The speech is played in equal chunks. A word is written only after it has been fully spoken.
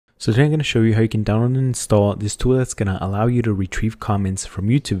So today I'm going to show you how you can download and install this tool that's going to allow you to retrieve comments from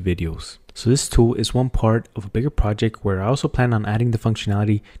YouTube videos. So this tool is one part of a bigger project where I also plan on adding the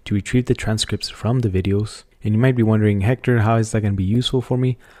functionality to retrieve the transcripts from the videos. And you might be wondering, Hector, how is that going to be useful for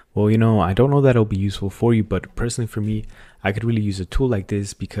me? Well, I don't know that it'll be useful for you, but personally for me, I could really use a tool like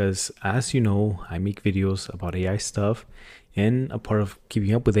this because, as you know, I make videos about AI stuff. And a part of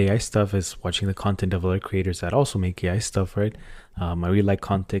keeping up with AI stuff is watching the content of other creators that also make AI stuff, right? I really like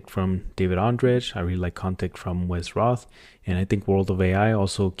content from David Andrej. I really like content from Wes Roth. And I think World of AI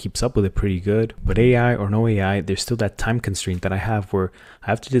also keeps up with it pretty good. But AI or no AI, there's still that time constraint that I have where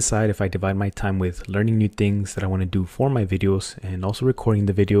I have to decide if I divide my time with learning new things that I want to do for my videos and also recording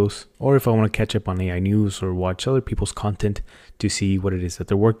the videos, or if I want to catch up on AI news or watch other people's content to see what it is that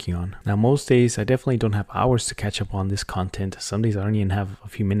they're working on. Now, most days I definitely don't have hours to catch up on this content. Some days I don't even have a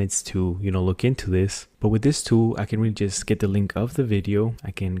few minutes to, look into this. But with this tool, I can really just get the link of the video. I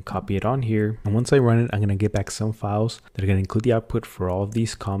can copy it on here. And once I run it, I'm going to get back some files that are going to include the output for all of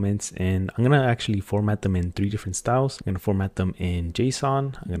these comments. And I'm going to actually format them in 3 different styles. I'm going to format them in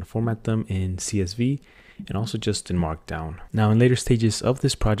JSON. I'm going to format them in CSV. And also just in Markdown. Now, in later stages of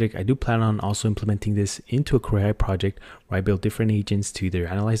this project, I do plan on also implementing this into a CrewAI project where I build different agents to either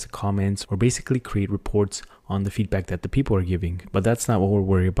analyze the comments or basically create reports on the feedback that the people are giving. But that's not what we're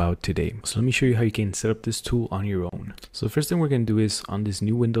worried about today. So let me show you how you can set up this tool on your own. So the first thing we're going to do is on this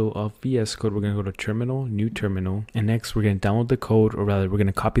new window of VS Code, we're going to go to Terminal, New Terminal. And next we're going to download the code, or rather we're going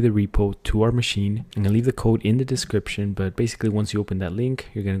to copy the repo to our machine. I'm going to leave the code in the description, but basically once you open that link,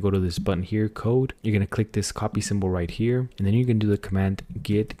 you're going to go to this button here, Code. You're going to click this copy symbol right here, and then you're going to do the command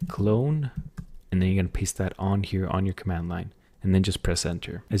git clone, and then you're going to paste that on here on your command line, and then just press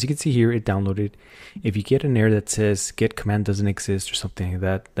enter. As you can see here, it downloaded. If you get an error that says git command doesn't exist or something like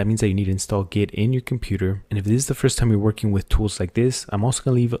that, that means that you need to install git in your computer. And if this is the first time you're working with tools like this, I'm also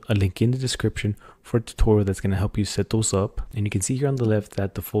going to leave a link in the description for a tutorial that's going to help you set those up. And you can see here on the left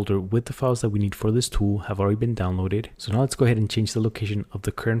that the folder with the files that we need for this tool have already been downloaded. So now let's go ahead and change the location of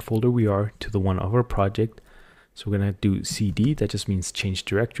the current folder we are to the one of our project. So we're going to do CD, that just means change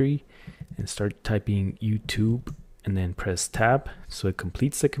directory, and start typing YouTube and then press tab so it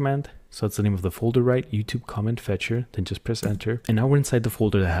completes the command. So that's the name of the folder, right? YouTube comment fetcher, then just press enter. And now we're inside the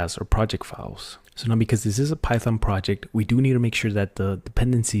folder that has our project files. So now, because this is a Python project, we do need to make sure that the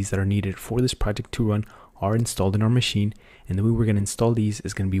dependencies that are needed for this project to run are installed in our machine. And the way we're going to install these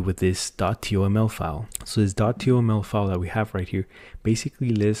is going to be with this .toml file. So this .toml file that we have right here basically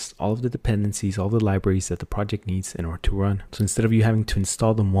lists all of the dependencies, all the libraries that the project needs in order to run. So instead of you having to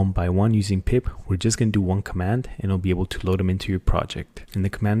install them one by one using pip, we're just going to do one command and it'll be able to load them into your project. And the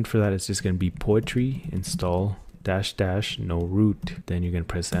command for that is just going to be poetry install -- no root. Then you're going to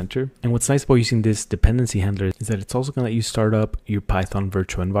press enter. And what's nice about using this dependency handler is that it's also going to let you start up your Python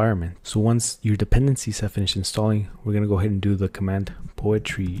virtual environment. So once your dependencies have finished installing, we're going to go ahead and do the command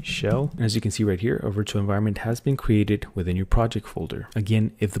poetry shell. And as you can see right here, a virtual environment has been created within your project folder.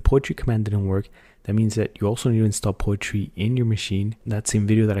 Again, if the poetry command didn't work, that means that you also need to install poetry in your machine. That same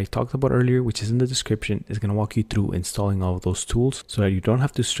video that I talked about earlier, which is in the description, is going to walk you through installing all of those tools so that you don't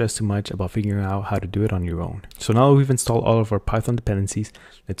have to stress too much about figuring out how to do it on your own. So now that we've installed all of our Python dependencies,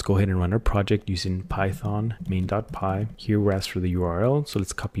 let's go ahead and run our project using Python main.py. Here we're asked for the URL. So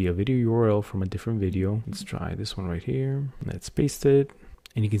let's copy a video URL from a different video. Let's try this one right here. Let's paste it.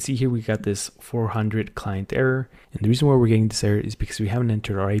 And you can see here we got this 400 client error. And the reason why we're getting this error is because we haven't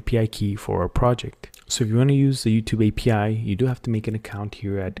entered our API key for our project. So if you want to use the YouTube API, you do have to make an account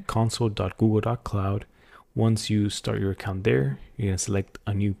here at console.google.cloud. Once you start your account there, you're going to select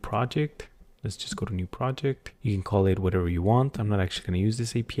a new project. Let's just go to new project. You can call it whatever you want. I'm not actually going to use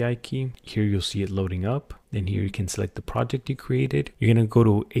this API key. Here you'll see it loading up. Then here you can select the project you created. You're going to go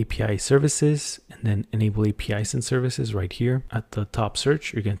to API services and then enable APIs and services right here. At the top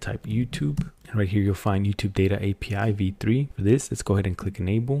search, you're going to type YouTube. And right here, you'll find YouTube Data API v3. For this, let's go ahead and click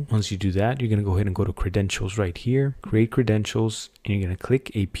enable. Once you do that, you're going to go ahead and go to credentials right here, create credentials, and you're going to click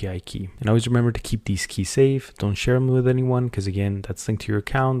API key. And always remember to keep these keys safe. Don't share them with anyone because again, that's linked to your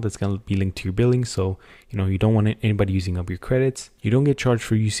account. That's going to be linked to your billing. So, you don't want anybody using up your credits. You don't get charged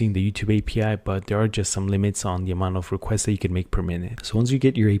for using the YouTube API, but there are just some limits on the amount of requests that you can make per minute. So once you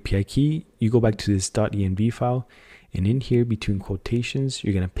get your API key, you go back to this .env file. And in here between quotations,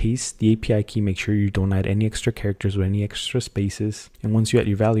 you're going to paste the API key. Make sure you don't add any extra characters or any extra spaces. And once you add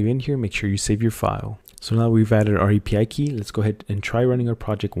your value in here, make sure you save your file. So now we've added our API key, let's go ahead and try running our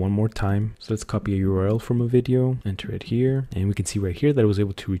project one more time. So let's copy a URL from a video, enter it here, and we can see right here that I was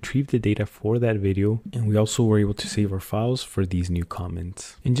able to retrieve the data for that video. And we also were able to save our files for these new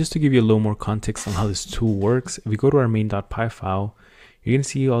comments. And just to give you a little more context on how this tool works, if we go to our main.py file, you're going to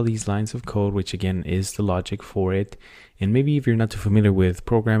see all these lines of code, which again is the logic for it. And maybe if you're not too familiar with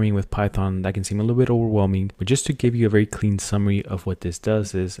programming with Python, that can seem a little bit overwhelming, but just to give you a very clean summary of what this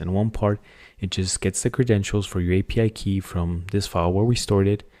does is, in one part, it just gets the credentials for your API key from this file where we stored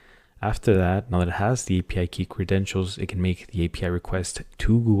it. After that, now that it has the API key credentials, it can make the API request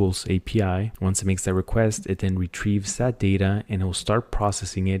to Google's API. Once it makes that request, it then retrieves that data and it will start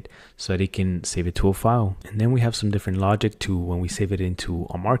processing it so that it can save it to a file. And then we have some different logic to when we save it into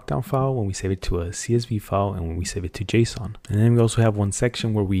a markdown file, when we save it to a CSV file, and when we save it to JSON. And then we also have one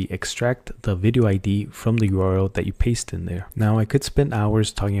section where we extract the video ID from the URL that you paste in there. Now I could spend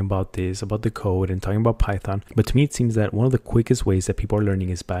hours talking about this, about the code and talking about Python, but to me it seems that one of the quickest ways that people are learning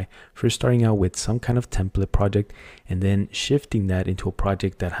is by first starting out with some kind of template project and then shifting that into a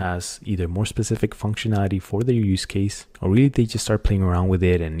project that has either more specific functionality for their use case, or really they just start playing around with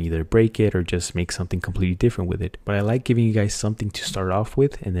it and either break it or just make something completely different with it. But I like giving you guys something to start off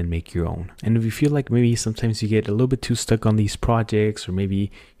with and then make your own. And if you feel like maybe sometimes you get a little bit too stuck on these projects, or maybe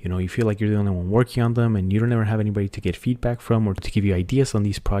you feel like you're the only one working on them and you don't ever have anybody to get feedback from or to give you ideas on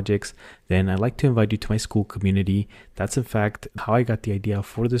these projects, then I'd like to invite you to my Skool community. That's in fact how I got the idea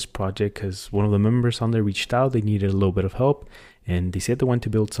for this project, because one of the members on there reached out. They needed a little bit of help and they said they wanted to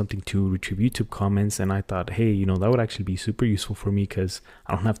build something to retrieve YouTube comments, and I thought, hey, that would actually be super useful for me because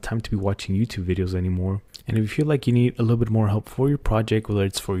I don't have time to be watching YouTube videos anymore. And if you feel like you need a little bit more help for your project, whether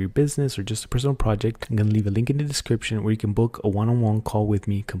it's for your business or just a personal project, I'm going to leave a link in the description where you can book a one-on-one call with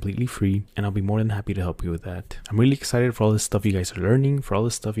me completely free, and I'll be more than happy to help you with that. I'm really excited for all the stuff you guys are learning, for all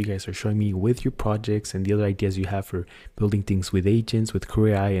the stuff you guys are showing me with your projects and the other ideas you have for building things with agents, with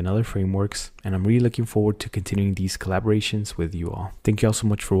CrewAI and other frameworks. And I'm really looking forward to continuing these collaborations with you all. Thank you all so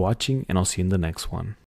much for watching, and I'll see you in the next one.